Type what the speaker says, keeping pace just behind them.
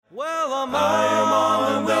I'm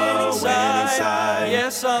on the winning side.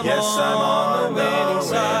 Yes, I'm on the winning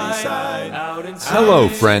side. Hello,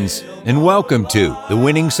 friends, and welcome to the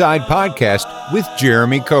Winning Side Podcast with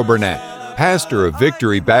Jeremy Coburnett, pastor of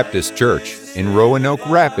Victory Baptist Church in Roanoke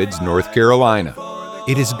Rapids, North Carolina.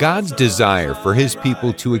 It is God's desire for His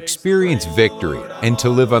people to experience victory and to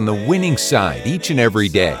live on the winning side each and every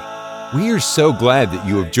day. We are so glad that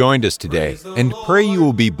you have joined us today and pray you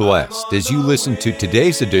will be blessed as you listen to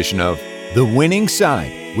today's edition of The Winning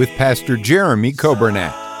Side with Pastor Jeremy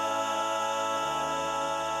Coburnett.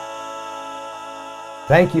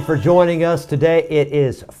 Thank you for joining us today. It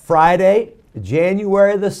is Friday,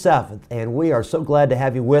 January the 7th, and we are so glad to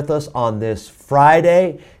have you with us on this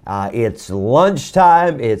Friday. It's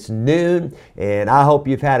lunchtime, it's noon, and I hope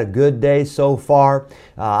you've had a good day so far.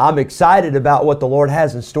 I'm excited about what the Lord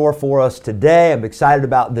has in store for us today. I'm excited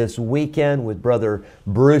about this weekend with Brother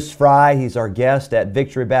Bruce Fry. He's our guest at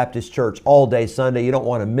Victory Baptist Church all day Sunday. You don't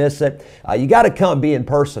want to miss it. You got to come be in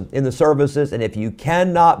person in the services, and if you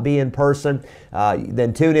cannot be in person,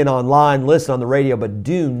 then tune in online, listen on the radio, but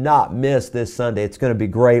do not miss this Sunday. It's going to be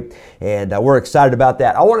great, and we're excited about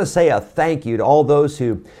that. I want to say a thank you to all those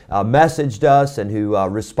who messaged us and who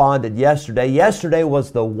responded yesterday. Yesterday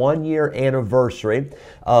was the 1-year anniversary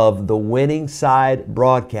of the Winning Side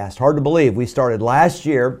broadcast. Hard to believe. We started last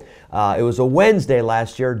year. It was a Wednesday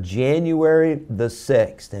last year, January the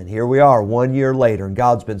 6th. And here we are 1 year later. And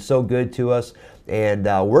God's been so good to us. And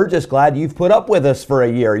we're just glad you've put up with us for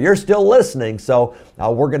a year. You're still listening. So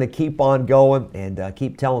we're going to keep on going and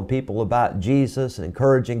keep telling people about Jesus and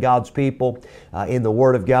encouraging God's people in the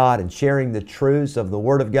Word of God and sharing the truths of the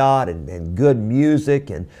Word of God and good music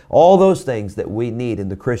and all those things that we need in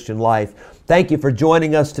the Christian life. Thank you for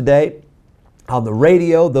joining us today on the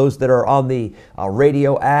radio, those that are on the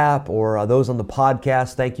radio app or those on the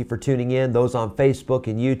podcast, thank you for tuning in. Those on Facebook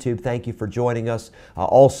and YouTube, thank you for joining us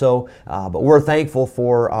also. But we're thankful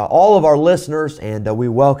for all of our listeners, and we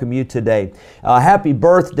welcome you today. Happy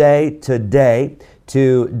birthday today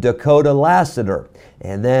to Dakota Lassiter,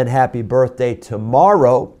 and then happy birthday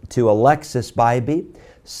tomorrow to Alexis Bybee,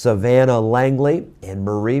 Savannah Langley, and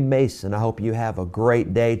Marie Mason. I hope you have a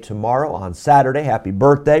great day tomorrow on Saturday. Happy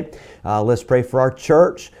birthday. Let's pray for our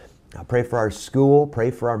church. Pray for our school.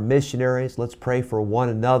 Pray for our missionaries. Let's pray for one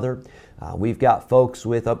another. We've got folks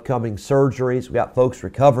with upcoming surgeries. We've got folks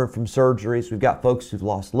recovering from surgeries. We've got folks who've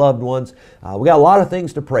lost loved ones. We got a lot of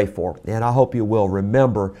things to pray for, and I hope you will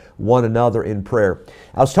remember one another in prayer.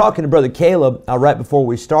 I was talking to Brother Caleb right before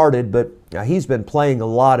we started, but he's been playing a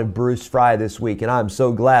lot of Bruce Fry this week, and I'm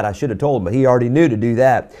so glad. I should have told him, but he already knew to do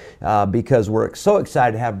that because we're so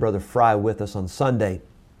excited to have Brother Fry with us on Sunday.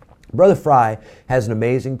 Brother Fry has an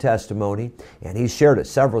amazing testimony, and he's shared it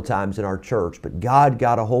several times in our church, but God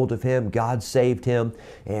got a hold of him, God saved him,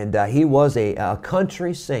 and he was a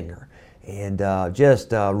country singer, and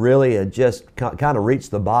just kind of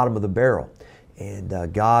reached the bottom of the barrel.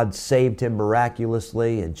 And God saved him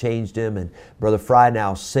miraculously and changed him. And Brother Fry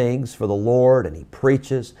now sings for the Lord, and he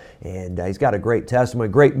preaches, and he's got a great testimony,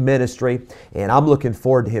 great ministry. And I'm looking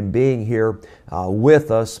forward to him being here with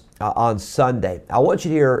us on Sunday. I want you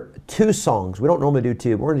to hear 2 songs. We don't normally do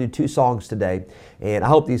 2, but we're going to do 2 songs today. And I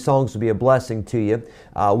hope these songs will be a blessing to you.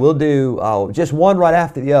 We'll do just one right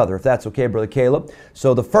after the other, if that's okay, Brother Caleb.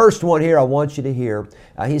 So the first one here I want you to hear,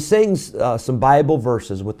 he sings some Bible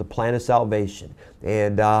verses with the plan of salvation.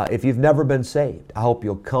 And if you've never been saved, I hope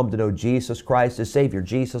you'll come to know Jesus Christ as Savior.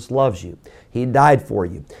 Jesus loves you. He died for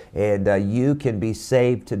you. And you can be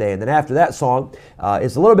saved today. And then after that song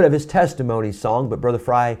is a little bit of his testimony song, but Brother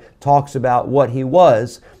Fry talks about what he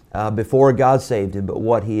was before God saved him, but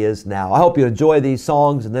what he is now. I hope you enjoy these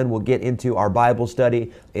songs, and then we'll get into our Bible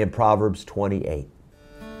study in Proverbs 28.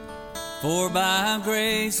 For by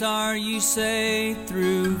grace are ye saved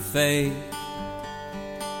through faith,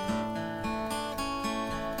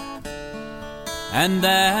 and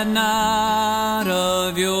that not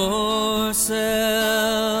of yourselves.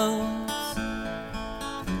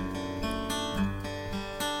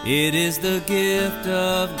 It is the gift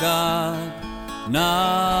of God,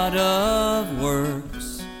 not of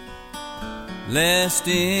works, lest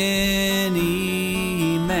any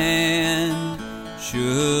man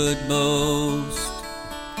should boast.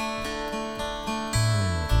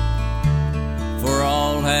 For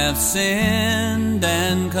all have sinned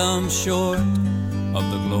and come short of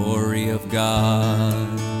the glory of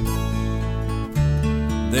God.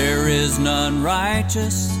 There is none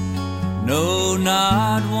righteous, no,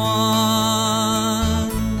 not one.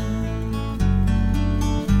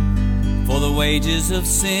 For the wages of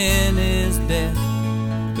sin is death,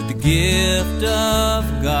 but the gift of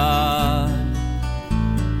God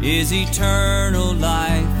is eternal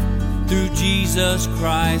life through Jesus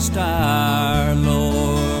Christ our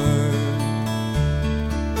Lord.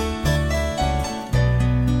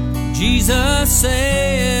 Jesus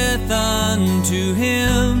saith unto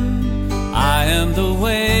him, I am the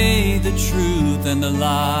way, the truth, and the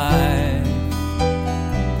life.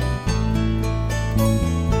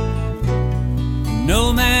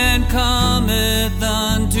 No man cometh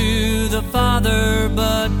unto the Father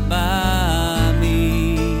but by me.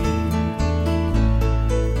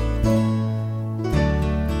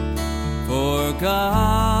 For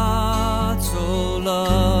God so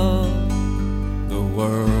loved the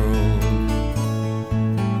world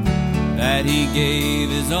that he gave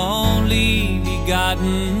his only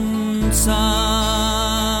begotten Son,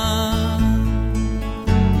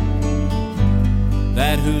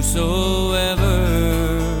 that whosoever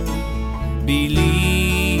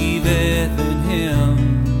believeth in him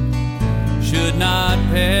should not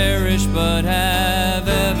perish but have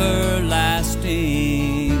everlasting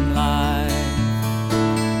life.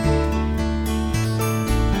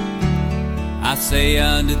 I say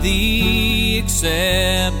unto thee,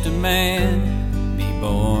 except a man be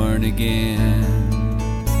born again,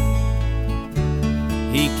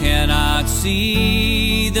 he cannot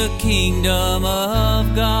see the kingdom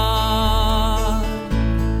of God.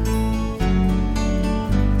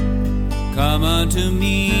 Come unto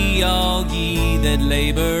me, all ye that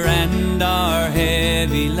labor and are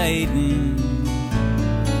heavy laden,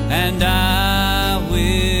 and I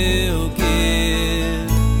will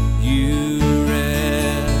give you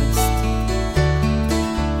rest.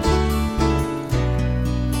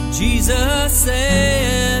 Jesus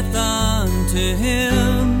saith unto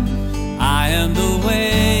him, I am the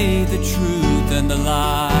way, the truth, and the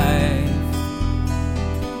life.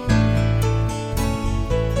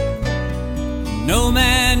 No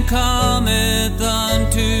man cometh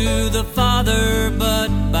unto the Father but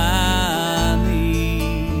by me.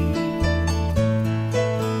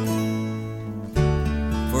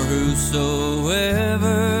 For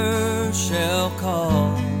whosoever shall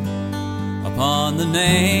call upon the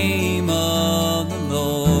name of the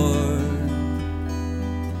Lord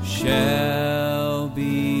shall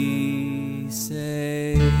be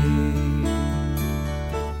saved.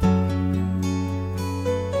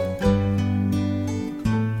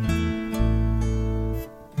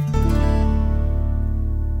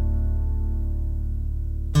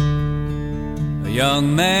 A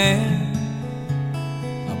young man,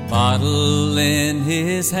 a bottle in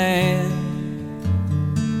his hand.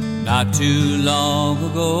 Not too long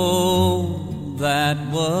ago, that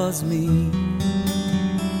was me.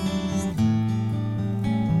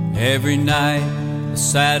 Every night, a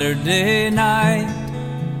Saturday night,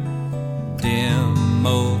 dim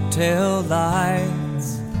motel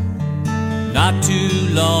lights. Not too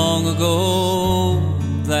long ago,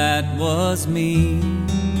 that was me.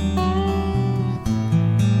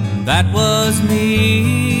 That was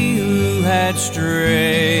me who had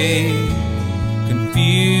strayed,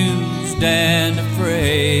 confused and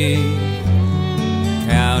afraid,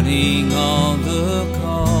 counting on the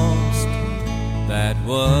cost. That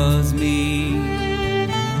was me.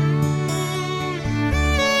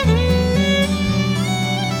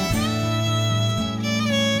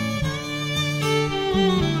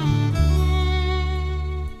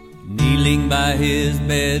 Kneeling by his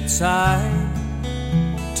bedside,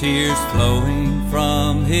 tears flowing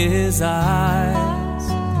from his eyes.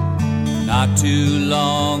 Not too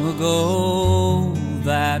long ago,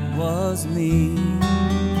 that was me.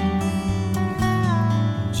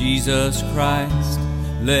 Jesus Christ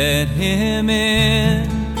let him in,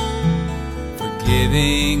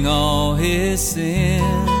 forgiving all his sin.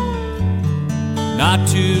 Not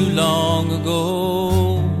too long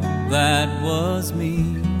ago, that was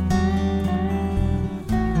me.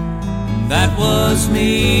 That was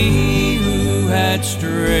me who had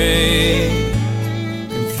strayed,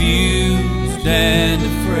 confused and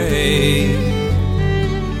afraid,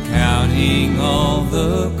 counting all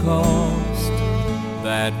the cost.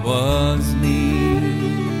 That was me.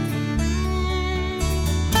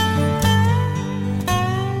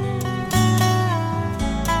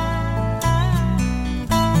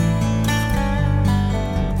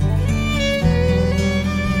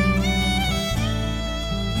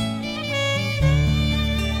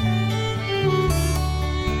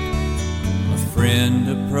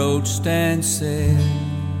 Approached and said,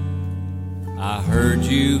 I heard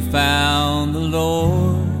you found the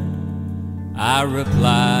Lord. I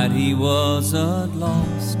replied he wasn't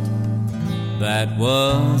lost. That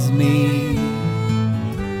was me.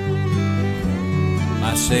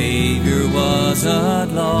 My Savior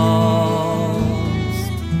wasn't lost.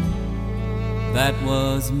 that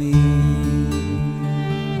was me.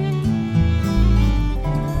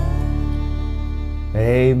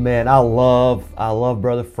 Amen. I love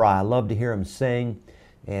Brother Fry. I love to hear him sing.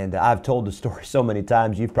 And I've told the story so many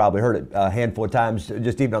times. You've probably heard it a handful of times,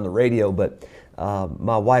 just even on the radio. But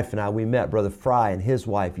my wife and I, we met Brother Fry and his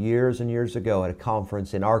wife years and years ago at a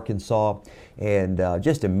conference in Arkansas. And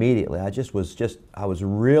just immediately, I was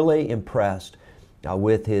really impressed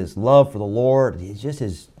with his love for the Lord, just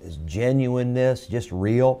his genuineness, just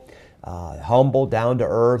real. Humble, down to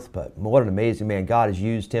earth, but what an amazing man. God has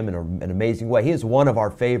used him in an amazing way. He is one of our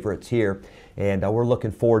favorites here, and we're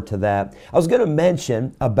looking forward to that. I was going to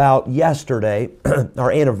mention about yesterday,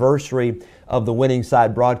 our anniversary of the Winning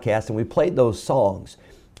Side broadcast, and we played those songs.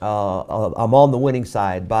 I'm on the Winning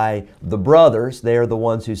Side by the Brothers. They're the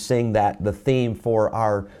ones who sing the theme for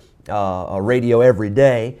our radio every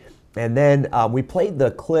day. And then we played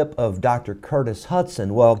the clip of Dr. Curtis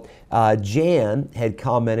Hudson. Well, Jan had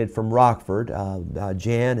commented from Rockford.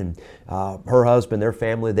 Jan and her husband, their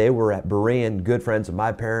family, they were at Berean, good friends of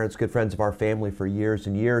my parents, good friends of our family for years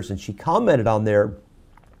and years. And she commented on there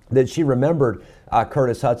that she remembered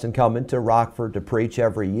Curtis Hudson coming to Rockford to preach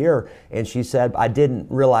every year. And she said, I didn't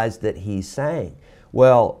realize that he sang.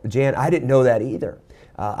 Well, Jan, I didn't know that either.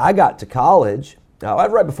 I got to college.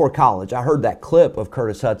 Right before college, I heard that clip of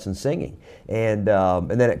Curtis Hudson singing. And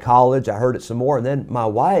then at college, I heard it some more. And then my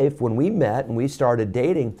wife, when we met and we started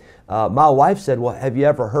dating, my wife said, well, have you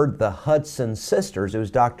ever heard the Hudson sisters? It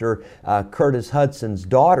was Dr. Curtis Hudson's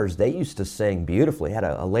daughters. They used to sing beautifully. Had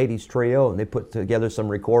a ladies trio, and they put together some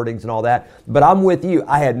recordings and all that. But I'm with you.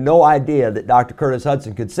 I had no idea that Dr. Curtis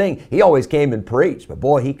Hudson could sing. He always came and preached, but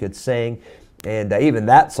boy, he could sing. And even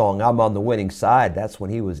that song, I'm on the Winning Side, that's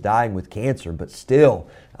when he was dying with cancer, but still,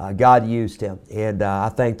 God used him. And I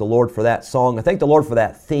thank the Lord for that song. I thank the Lord for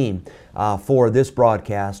that theme for this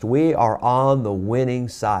broadcast. We are on the winning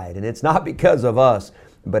side, and it's not because of us,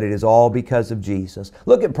 but it is all because of Jesus.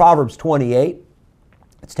 Look at Proverbs 28.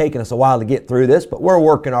 It's taken us a while to get through this, but we're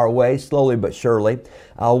working our way slowly but surely.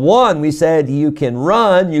 We said you can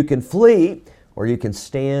run, you can flee, or you can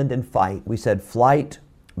stand and fight. We said flight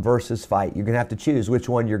versus fight. You're going to have to choose which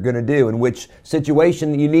one you're going to do, and which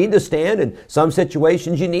situation you need to stand, and some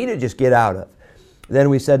situations you need to just get out of. Then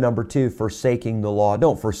we said number 2, forsaking the law.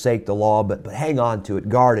 Don't forsake the law, but hang on to it,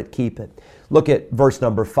 guard it, keep it. Look at verse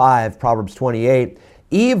number 5, Proverbs 28.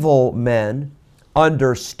 Evil men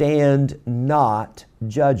understand not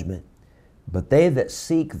judgment, but they that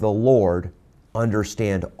seek the Lord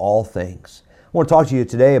understand all things. I want to talk to you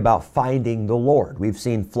today about finding the Lord. We've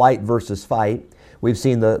seen flight versus fight. We've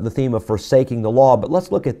seen the theme of forsaking the law, but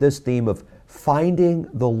let's look at this theme of finding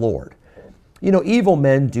the Lord. You know, evil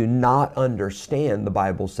men do not understand, the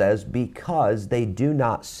Bible says, because they do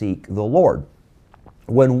not seek the Lord.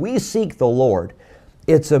 When we seek the Lord,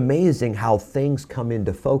 it's amazing how things come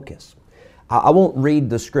into focus. I won't read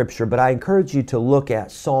the scripture, but I encourage you to look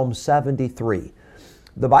at Psalm 73.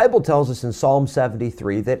 The Bible tells us in Psalm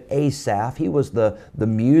 73 that Asaph, he was the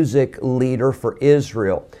music leader for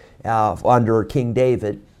Israel under King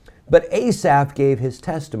David. But Asaph gave his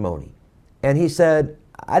testimony. And he said,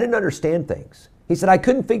 I didn't understand things. He said, I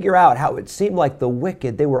couldn't figure out how it seemed like the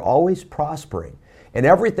wicked, they were always prospering. And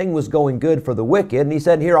everything was going good for the wicked. And he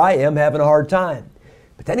said, here I am having a hard time.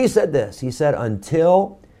 But then he said this. He said,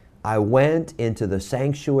 until I went into the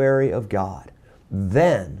sanctuary of God,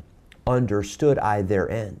 then understood I their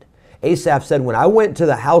end. Asaph said, when I went to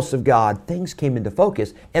the house of God, things came into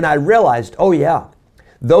focus. And I realized, oh yeah,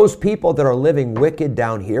 those people that are living wicked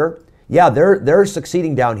down here, yeah, they're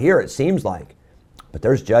succeeding down here, it seems like. But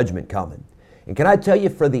there's judgment coming. And can I tell you,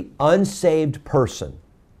 for the unsaved person,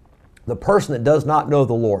 the person that does not know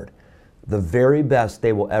the Lord, the very best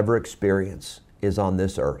they will ever experience is on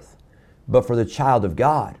this earth. But for the child of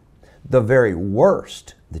God, the very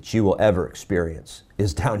worst that you will ever experience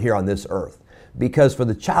is down here on this earth. Because for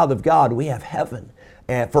the child of God, we have heaven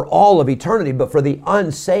and for all of eternity. But for the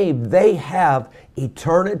unsaved, they have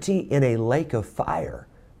eternity in a lake of fire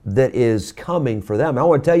that is coming for them. I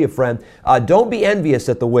want to tell you, friend, don't be envious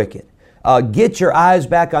at the wicked. Get your eyes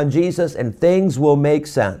back on Jesus and things will make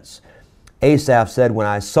sense. Asaph said, when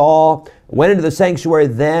I went into the sanctuary,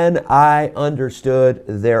 then I understood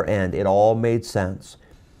their end. It all made sense.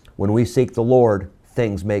 When we seek the Lord,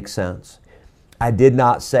 things make sense. I did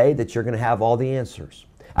not say that you're going to have all the answers.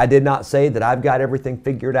 I did not say that I've got everything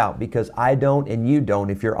figured out, because I don't and you don't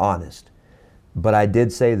if you're honest. But I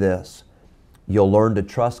did say this. You'll learn to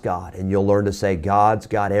trust God, and you'll learn to say, God's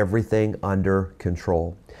got everything under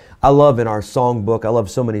control. I love in our song book, I love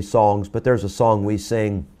so many songs, but there's a song we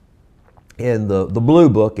sing in the Blue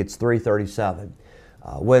Book. It's 337.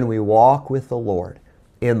 when we walk with the Lord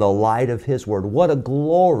in the light of His Word. What a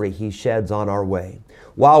glory He sheds on our way.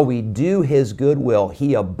 While we do His good will,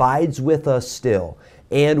 He abides with us still,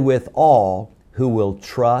 and with all who will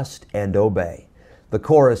trust and obey. The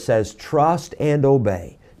chorus says, trust and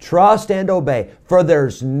obey. Trust and obey, for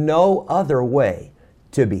there's no other way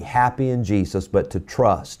to be happy in Jesus but to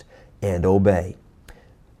trust and obey.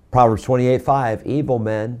 Proverbs 28:5, evil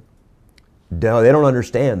men, no, they don't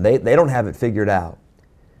understand. They don't have it figured out.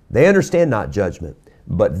 They understand not judgment,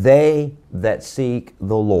 but they that seek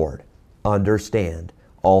the Lord understand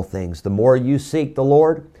all things. The more you seek the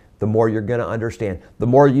Lord, the more you're going to understand. The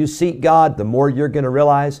more you seek God, the more you're going to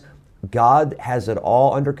realize God has it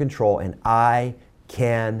all under control, and I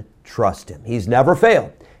can trust Him. He's never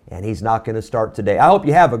failed, and He's not going to start today. I hope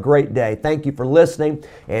you have a great day. Thank you for listening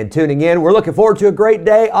and tuning in. We're looking forward to a great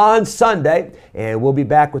day on Sunday, and we'll be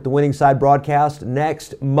back with the Winning Side broadcast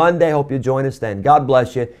next Monday. Hope you join us then. God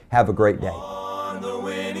bless you. Have a great day. On the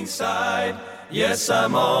winning side. Yes,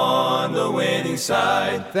 I'm on the winning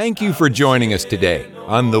side. Thank you for joining us today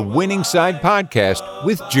on the Winning Side Podcast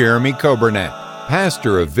with Jeremy Coburnett,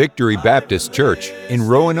 pastor of Victory Baptist Church in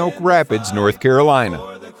Roanoke Rapids, North Carolina.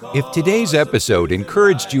 If today's episode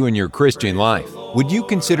encouraged you in your Christian life, would you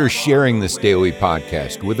consider sharing this daily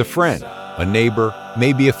podcast with a friend, a neighbor,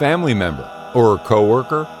 maybe a family member, or a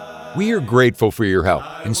coworker? We are grateful for your help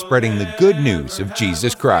in spreading the good news of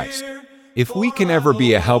Jesus Christ. If we can ever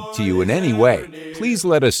be a help to you in any way, please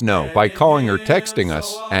let us know by calling or texting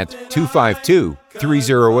us at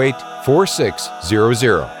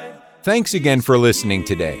 252-308-4600. Thanks again for listening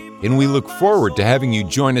today, and we look forward to having you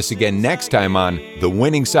join us again next time on the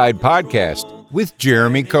Winning Side Podcast with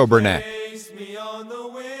Jeremy Coburnett.